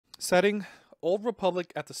Setting: Old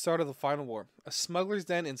Republic at the start of the Final War. A smuggler's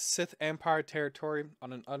den in Sith Empire territory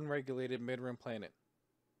on an unregulated mid-rim planet.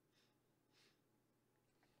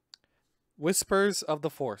 Whispers of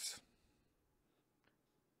the Force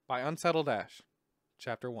by Unsettled Ash.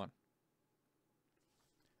 Chapter 1.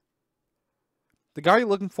 The guy you're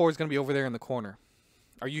looking for is going to be over there in the corner.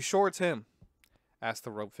 Are you sure it's him? Asked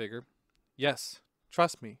the robe figure. Yes,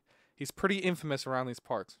 trust me. He's pretty infamous around these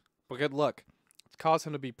parts. But good luck. It's caused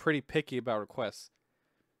him to be pretty picky about requests.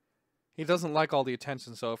 He doesn't like all the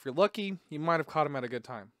attention, so if you're lucky, you might have caught him at a good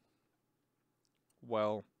time.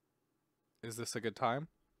 Well, is this a good time?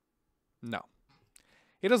 No.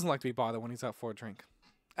 He doesn't like to be bothered when he's out for a drink.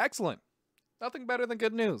 Excellent. Nothing better than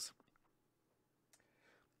good news.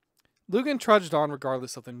 Lugan trudged on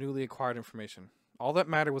regardless of the newly acquired information. All that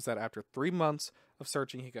mattered was that after 3 months of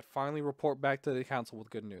searching, he could finally report back to the council with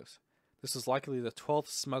good news. This was likely the 12th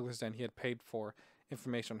smuggler's den he had paid for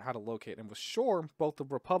information on how to locate, and was sure both the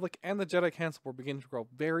Republic and the Jedi Council were beginning to grow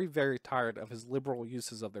very, very tired of his liberal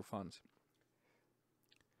uses of their funds.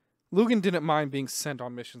 Lugan didn't mind being sent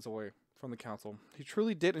on missions away from the Council. He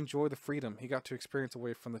truly did enjoy the freedom he got to experience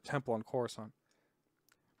away from the Temple on Coruscant.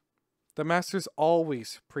 The Masters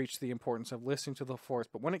always preached the importance of listening to the Force,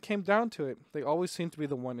 but when it came down to it, they always seemed to be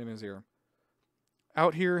the one in his ear.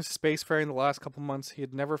 Out here, spacefaring the last couple months, he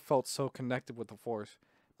had never felt so connected with the Force,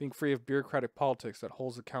 being free of bureaucratic politics that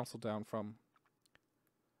holds the Council down from.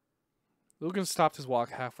 Lugan stopped his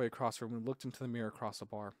walk halfway across the room and looked into the mirror across the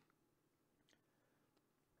bar.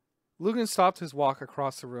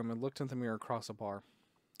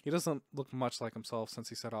 He doesn't look much like himself since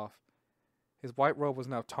he set off. His white robe was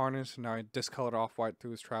now tarnished and now a discolored off-white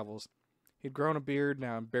through his travels. He'd grown a beard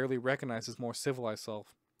now and barely recognized his more civilized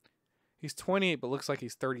self. He's 28 but looks like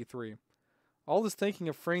he's 33. All this thinking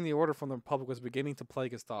of freeing the Order from the Republic was beginning to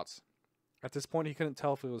plague his thoughts. At this point he couldn't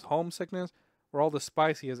tell if it was homesickness or all the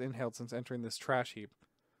spice he has inhaled since entering this trash heap.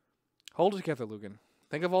 Hold it together, Lugan.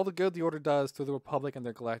 Think of all the good the Order does through the Republic and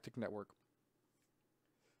their galactic network.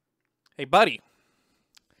 Hey, buddy.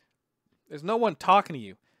 There's no one talking to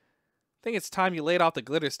you. Think it's time you laid off the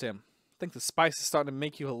glitter stim. Think the spice is starting to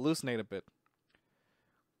make you hallucinate a bit.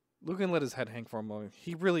 Lugan let his head hang for a moment.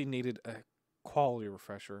 He really needed a quality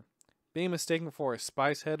refresher. Being mistaken for a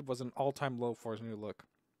spice head was an all-time low for his new look.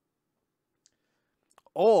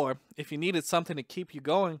 Or, if you needed something to keep you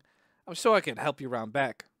going, I'm sure I could help you round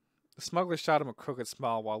back. The smuggler shot him a crooked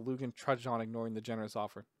smile while Lugan trudged on, ignoring the generous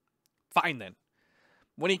offer. Fine then.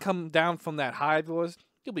 When you come down from that high of yours,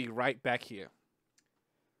 you'll be right back here.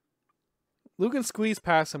 Lugan squeezed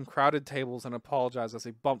past some crowded tables and apologized as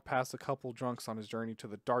he bumped past a couple drunks on his journey to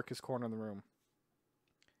the darkest corner of the room.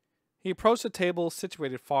 He approached a table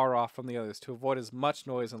situated far off from the others to avoid as much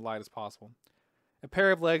noise and light as possible. A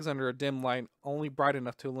pair of legs under a dim light, only bright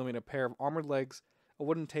enough to illuminate a pair of armored legs, a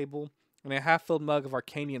wooden table, and a half-filled mug of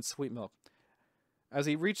Arcanian sweet milk. As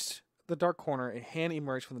he reached the dark corner, a hand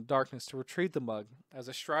emerged from the darkness to retrieve the mug, as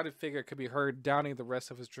a shrouded figure could be heard downing the rest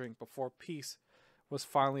of his drink before peace was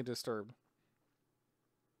finally disturbed.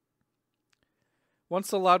 Once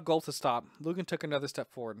the loud gulp had stopped, Lugan took another step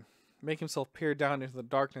forward, making himself peer down into the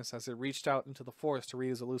darkness as he reached out into the forest to read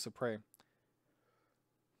his elusive prey.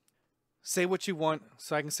 Say what you want,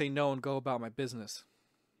 so I can say no and go about my business.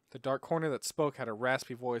 The dark corner that spoke had a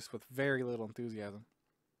raspy voice with very little enthusiasm.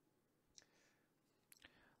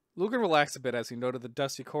 Lugan relaxed a bit as he noted the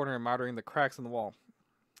dusty corner and monitoring the cracks in the wall.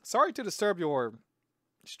 Sorry to disturb your...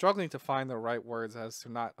 struggling to find the right words as to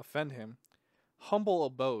not offend him. Humble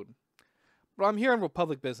abode. But I'm here on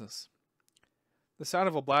Republic business. The sound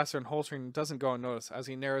of a blaster and holstering doesn't go unnoticed as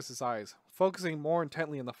he narrows his eyes, focusing more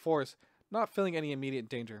intently on the forest, not feeling any immediate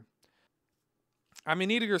danger. I'm in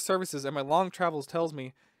need of your services, and my long travels tells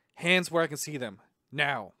me, hands where I can see them.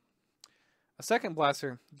 Now. A second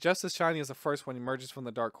blaster, just as shiny as the first one, emerges from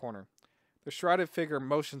the dark corner. The shrouded figure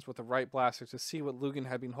motions with the right blaster to see what Lugan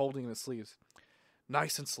had been holding in his sleeves.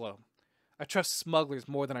 Nice and slow. I trust smugglers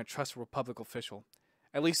more than I trust a Republic official.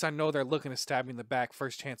 At least I know they're looking to stab me in the back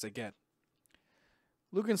first chance they get.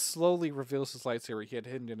 Lugan slowly reveals his lightsaber he had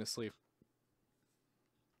hidden in his sleeve.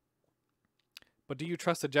 But do you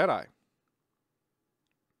trust the Jedi?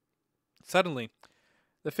 Suddenly,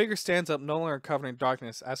 the figure stands up, no longer covered in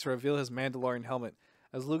darkness, as to reveal his Mandalorian helmet,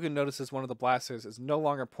 as Lugan notices one of the blasters is no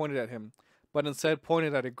longer pointed at him, but instead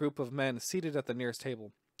pointed at a group of men seated at the nearest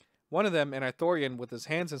table. One of them, an Ithorian with his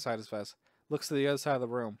hands inside his vest, looks to the other side of the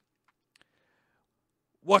room.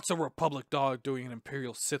 What's a Republic dog doing in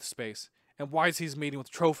Imperial Sith space? And why is he meeting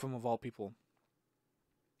with Trophim of all people?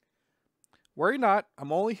 Worry not,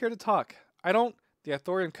 I'm only here to talk. I don't The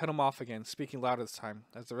Arthurian cut him off again, speaking louder this time,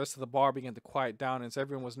 as the rest of the bar began to quiet down as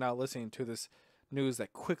everyone was now listening to this news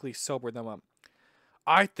that quickly sobered them up.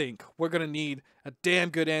 I think we're gonna need a damn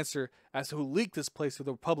good answer as to who leaked this place to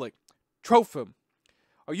the Republic. Trophim,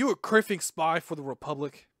 are you a criffing spy for the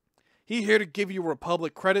Republic? He here to give you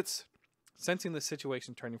Republic credits? Sensing the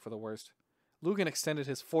situation turning for the worst, Lugan extended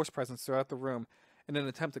his force presence throughout the room in an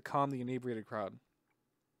attempt to calm the inebriated crowd.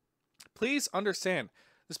 Please understand,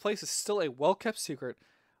 this place is still a well-kept secret.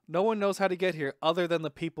 No one knows how to get here other than the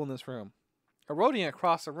people in this room. A Rodian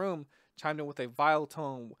across the room chimed in with a vile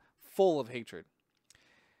tone full of hatred.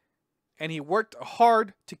 And he worked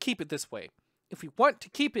hard to keep it this way. If we want to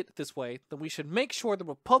keep it this way, then we should make sure the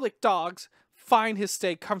Republic dogs find his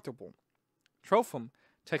stay comfortable. Trophim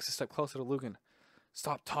takes a step closer to Lugan.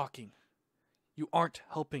 Stop talking. You aren't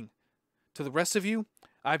helping. To the rest of you,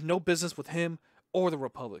 I have no business with him or the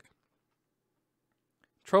Republic.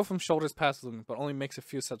 Trophim shoulders past Lugan, but only makes a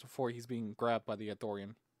few steps before he's being grabbed by the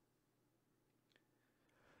Arthurian.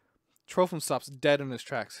 Trophim stops dead in his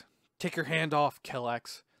tracks. Take your hand off,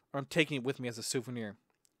 Kellax, or I'm taking it with me as a souvenir.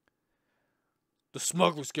 The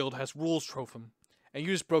Smugglers Guild has rules, Trophim, and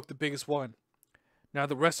you just broke the biggest one. Now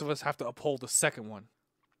the rest of us have to uphold the second one.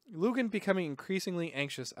 Lugan becoming increasingly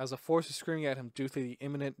anxious as the force is screaming at him due to the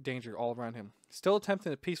imminent danger all around him. Still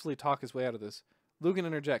attempting to peacefully talk his way out of this, Lugan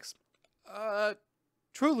interjects.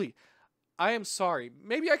 Truly, I am sorry.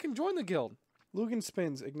 Maybe I can join the guild. Lugan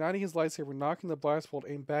spins, igniting his lightsaber, knocking the blast bolt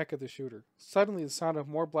aimed back at the shooter. Suddenly, the sound of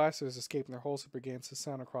more blasters escaping their holster begins to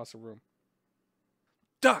sound across the room.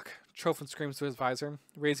 Duck! Trophim screams to his visor,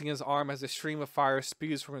 raising his arm as a stream of fire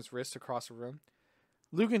spews from his wrist across the room.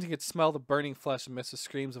 Lugan could smell the burning flesh amidst the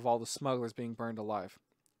screams of all the smugglers being burned alive.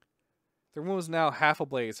 The room was now half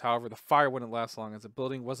ablaze, however, the fire wouldn't last long as the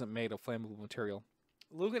building wasn't made of flammable material.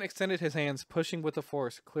 Lugan extended his hands, pushing with the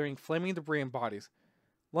force, clearing flaming debris and bodies.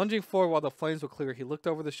 Lunging forward while the flames would clear, he looked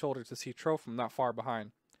over the shoulder to see Trophim not far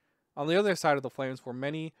behind. On the other side of the flames were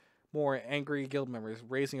many more angry guild members,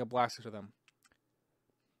 raising a blaster to them.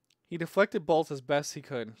 He deflected bolts as best he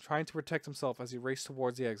could, trying to protect himself as he raced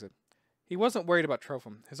towards the exit. He wasn't worried about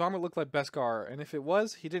Trophim. His armor looked like Beskar, and if it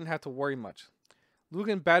was, he didn't have to worry much.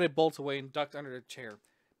 Lugan batted bolts away and ducked under the chair,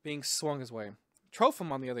 being swung his way.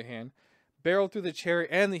 Trophim, on the other hand, barreled through the chair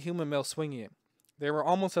and the human male swinging it. They were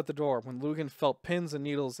almost at the door when Lugan felt pins and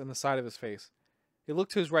needles in the side of his face. He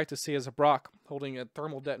looked to his right to see Zabrak holding a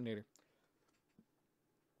thermal detonator.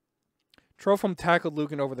 Trophim tackled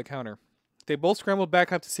Lugan over the counter. They both scrambled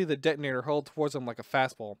back up to see the detonator hurled towards them like a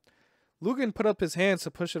fastball. Lugan put up his hands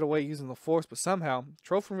to push it away using the force, but somehow,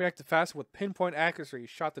 Trophim reacted faster with pinpoint accuracy,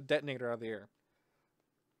 shot the detonator out of the air.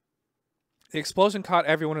 The explosion caught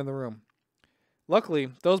everyone in the room. Luckily,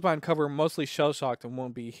 those behind cover were mostly shell-shocked and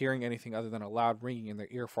won't be hearing anything other than a loud ringing in their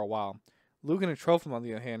ear for a while. Lugan and Trophim, on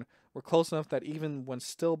the other hand, were close enough that even when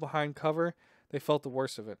still behind cover, they felt the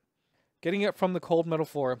worst of it. Getting up from the cold metal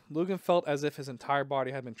floor, Lugan felt as if his entire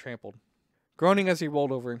body had been trampled. Groaning as he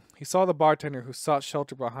rolled over, he saw the bartender who sought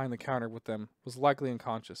shelter behind the counter with them was likely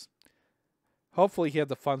unconscious. Hopefully he had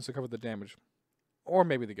the funds to cover the damage. Or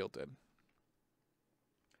maybe the guild did.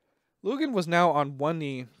 Lugan was now on one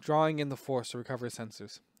knee, drawing in the force to recover his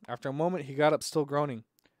senses. After a moment, he got up, still groaning.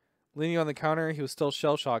 Leaning on the counter, he was still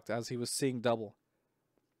shell-shocked as he was seeing double.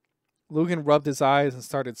 Lugan rubbed his eyes and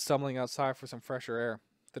started stumbling outside for some fresher air.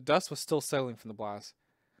 The dust was still settling from the blast.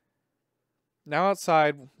 Now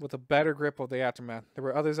outside, with a better grip of the aftermath, there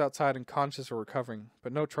were others outside unconscious or recovering,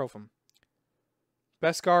 but no Trophim.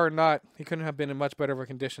 Beskar or not, he couldn't have been in much better of a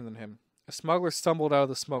condition than him. A smuggler stumbled out of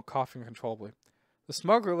the smoke, coughing uncontrollably. The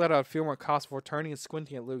smuggler let out a few more coughs before turning and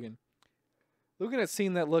squinting at Lugan. Lugan had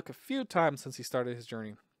seen that look a few times since he started his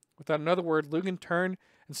journey. Without another word, Lugan turned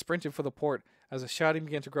and sprinted for the port as the shouting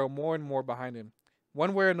began to grow more and more behind him.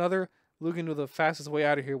 One way or another, Lugan knew the fastest way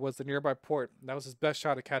out of here was the nearby port, and that was his best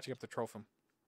shot at catching up to Trophim.